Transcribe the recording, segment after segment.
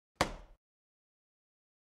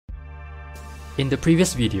In the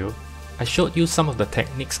previous video, I showed you some of the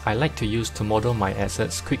techniques I like to use to model my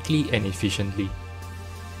assets quickly and efficiently.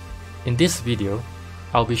 In this video,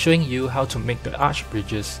 I'll be showing you how to make the arch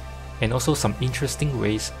bridges and also some interesting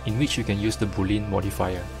ways in which you can use the Boolean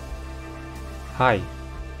modifier. Hi,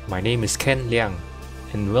 my name is Ken Liang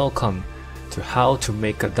and welcome to How to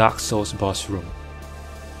Make a Dark Souls Boss Room.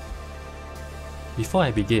 Before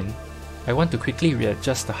I begin, I want to quickly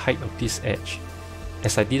readjust the height of this edge,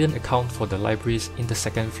 as I didn't account for the libraries in the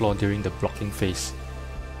second floor during the blocking phase.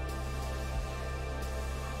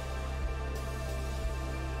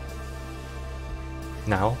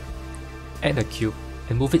 Now, add a cube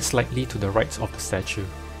and move it slightly to the right of the statue.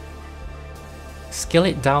 Scale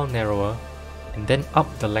it down narrower and then up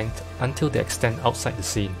the length until they extend outside the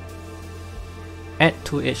scene. Add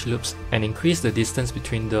two edge loops and increase the distance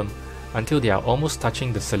between them until they are almost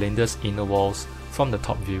touching the cylinder's inner walls from the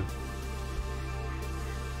top view.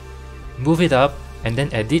 Move it up and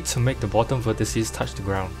then edit to make the bottom vertices touch the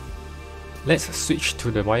ground. Let's switch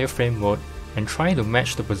to the wireframe mode and try to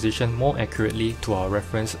match the position more accurately to our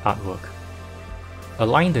reference artwork.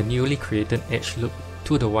 Align the newly created edge loop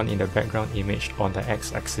to the one in the background image on the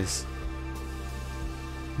x-axis.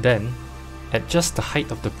 Then, adjust the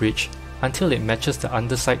height of the bridge until it matches the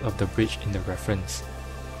underside of the bridge in the reference,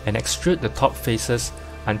 and extrude the top faces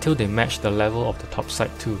until they match the level of the top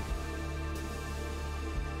side too.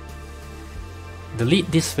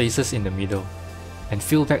 Delete these faces in the middle, and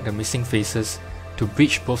fill back the missing faces to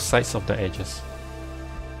bridge both sides of the edges.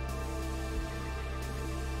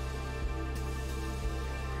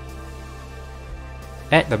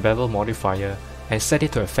 Add the bevel modifier and set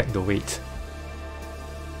it to affect the weight.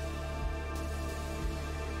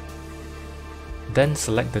 Then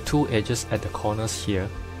select the two edges at the corners here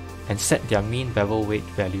and set their mean bevel weight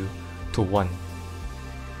value to 1.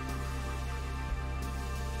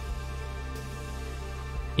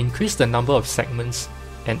 Increase the number of segments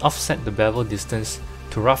and offset the bevel distance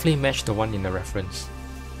to roughly match the one in the reference.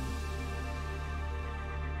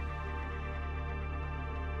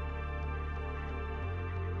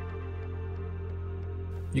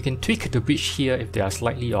 You can tweak the bridge here if they are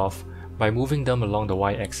slightly off by moving them along the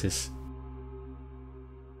y-axis.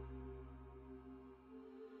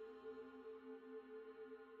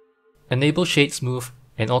 Enable Shade Smooth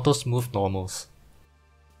and Auto Smooth Normals.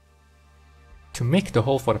 To make the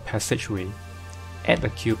hole for the passageway, add a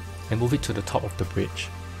cube and move it to the top of the bridge.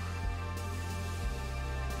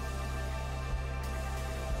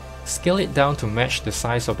 Scale it down to match the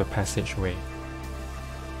size of the passageway.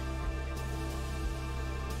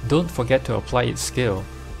 Don't forget to apply its scale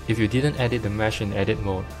if you didn't edit the mesh in edit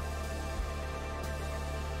mode.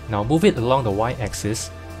 Now move it along the y-axis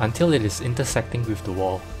until it is intersecting with the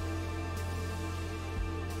wall.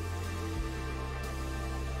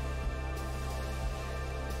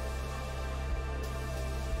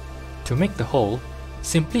 To make the hole,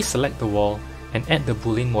 simply select the wall and add the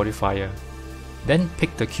Boolean modifier, then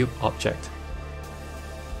pick the cube object.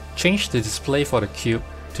 Change the display for the cube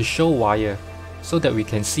to show wire so that we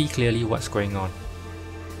can see clearly what's going on.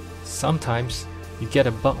 Sometimes you get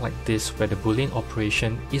a bug like this where the Boolean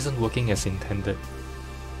operation isn't working as intended.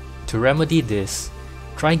 To remedy this,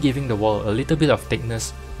 try giving the wall a little bit of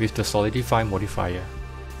thickness with the solidify modifier.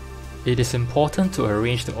 It is important to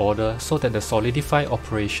arrange the order so that the solidify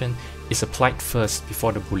operation is applied first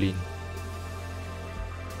before the Boolean.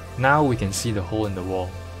 Now we can see the hole in the wall.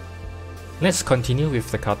 Let's continue with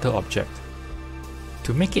the cutter object.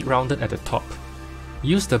 To make it rounded at the top,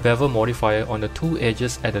 use the bevel modifier on the two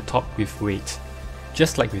edges at the top with weight,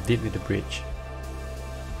 just like we did with the bridge.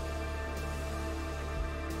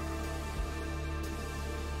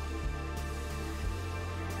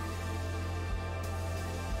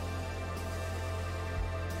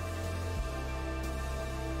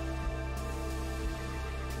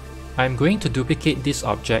 I am going to duplicate this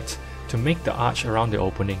object to make the arch around the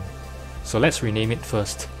opening, so let's rename it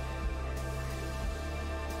first.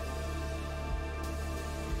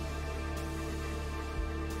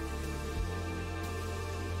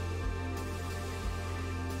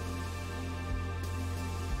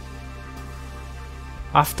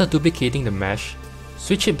 After duplicating the mesh,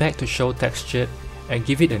 switch it back to show textured and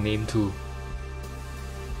give it a name too.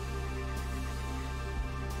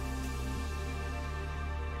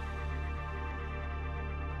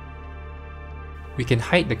 We can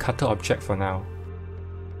hide the cutter object for now.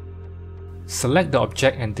 Select the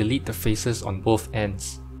object and delete the faces on both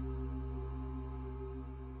ends.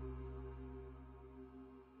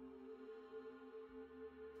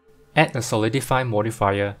 Add a solidify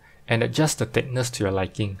modifier and adjust the thickness to your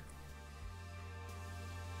liking.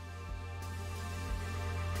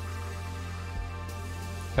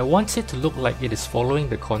 I want it to look like it is following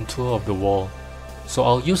the contour of the wall, so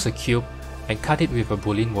I'll use a cube and cut it with a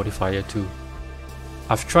Boolean modifier too.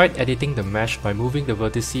 I've tried editing the mesh by moving the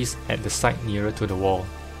vertices at the side nearer to the wall,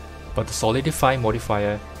 but the solidify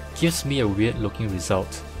modifier gives me a weird looking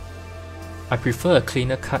result. I prefer a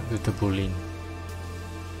cleaner cut with the Boolean.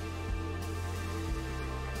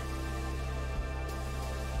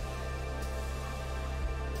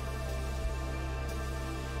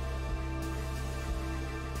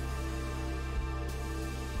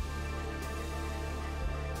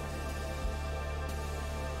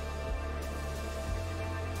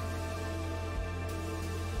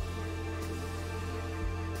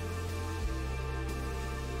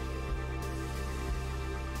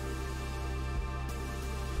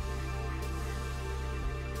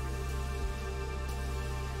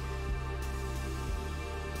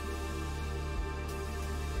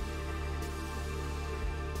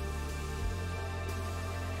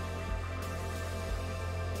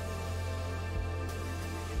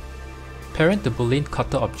 Parent the Boolean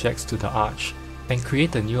cutter objects to the arch and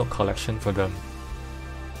create a new collection for them.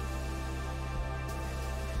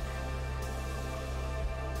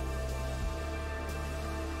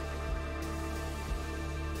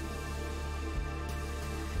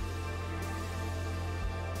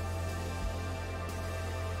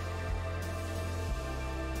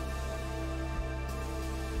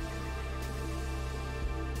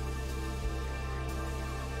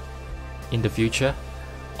 In the future,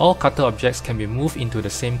 all cutter objects can be moved into the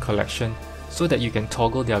same collection so that you can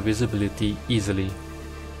toggle their visibility easily.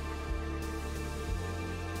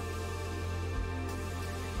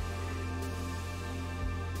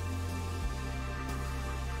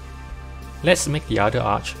 Let's make the other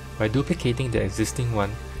arch by duplicating the existing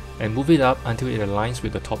one and move it up until it aligns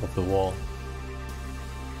with the top of the wall.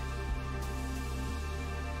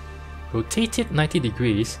 Rotate it 90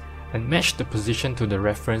 degrees and match the position to the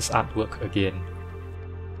reference artwork again.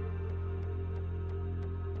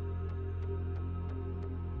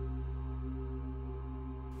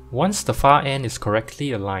 Once the far end is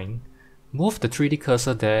correctly aligned, move the 3D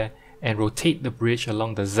cursor there and rotate the bridge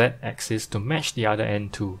along the Z axis to match the other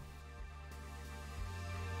end too.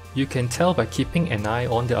 You can tell by keeping an eye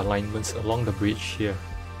on the alignments along the bridge here.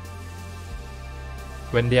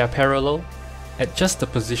 When they are parallel, adjust the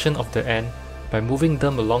position of the end by moving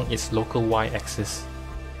them along its local Y axis.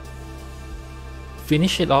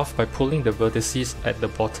 Finish it off by pulling the vertices at the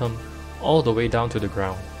bottom all the way down to the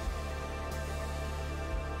ground.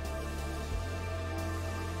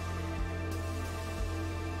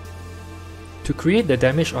 To create the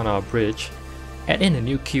damage on our bridge, add in a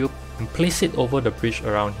new cube and place it over the bridge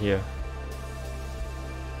around here.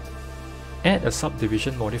 Add a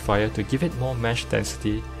subdivision modifier to give it more mesh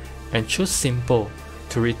density and choose Simple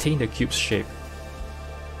to retain the cube's shape.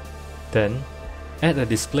 Then, add a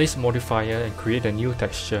displace modifier and create a new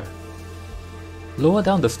texture. Lower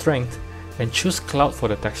down the strength and choose Cloud for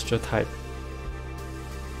the texture type.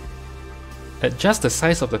 Adjust the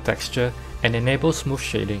size of the texture and enable smooth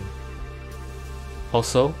shading.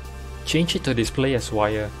 Also, change it to display as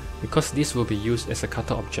wire because this will be used as a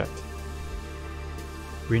cutter object.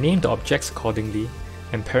 Rename the objects accordingly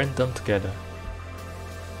and parent them together.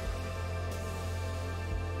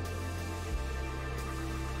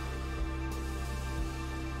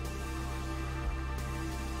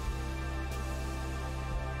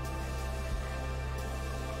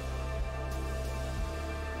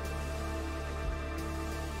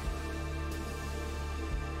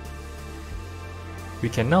 We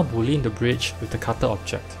can now Boolean the bridge with the cutter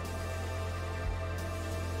object.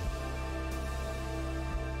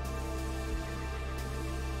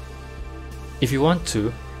 If you want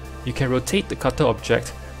to, you can rotate the cutter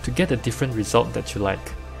object to get a different result that you like.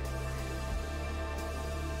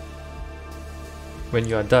 When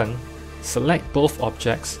you are done, select both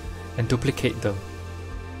objects and duplicate them.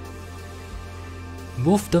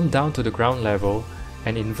 Move them down to the ground level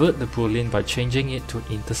and invert the Boolean by changing it to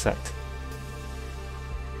intersect.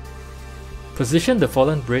 Position the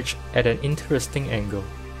fallen bridge at an interesting angle.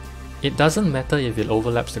 It doesn't matter if it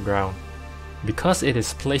overlaps the ground, because it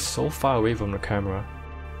is placed so far away from the camera,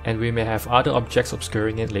 and we may have other objects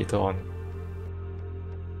obscuring it later on.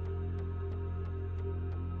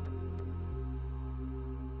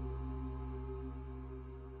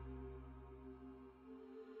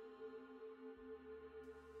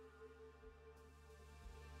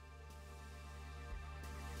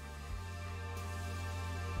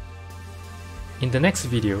 In the next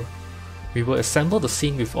video, we will assemble the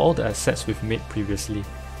scene with all the assets we've made previously.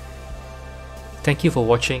 Thank you for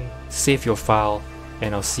watching, save your file,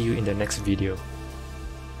 and I'll see you in the next video.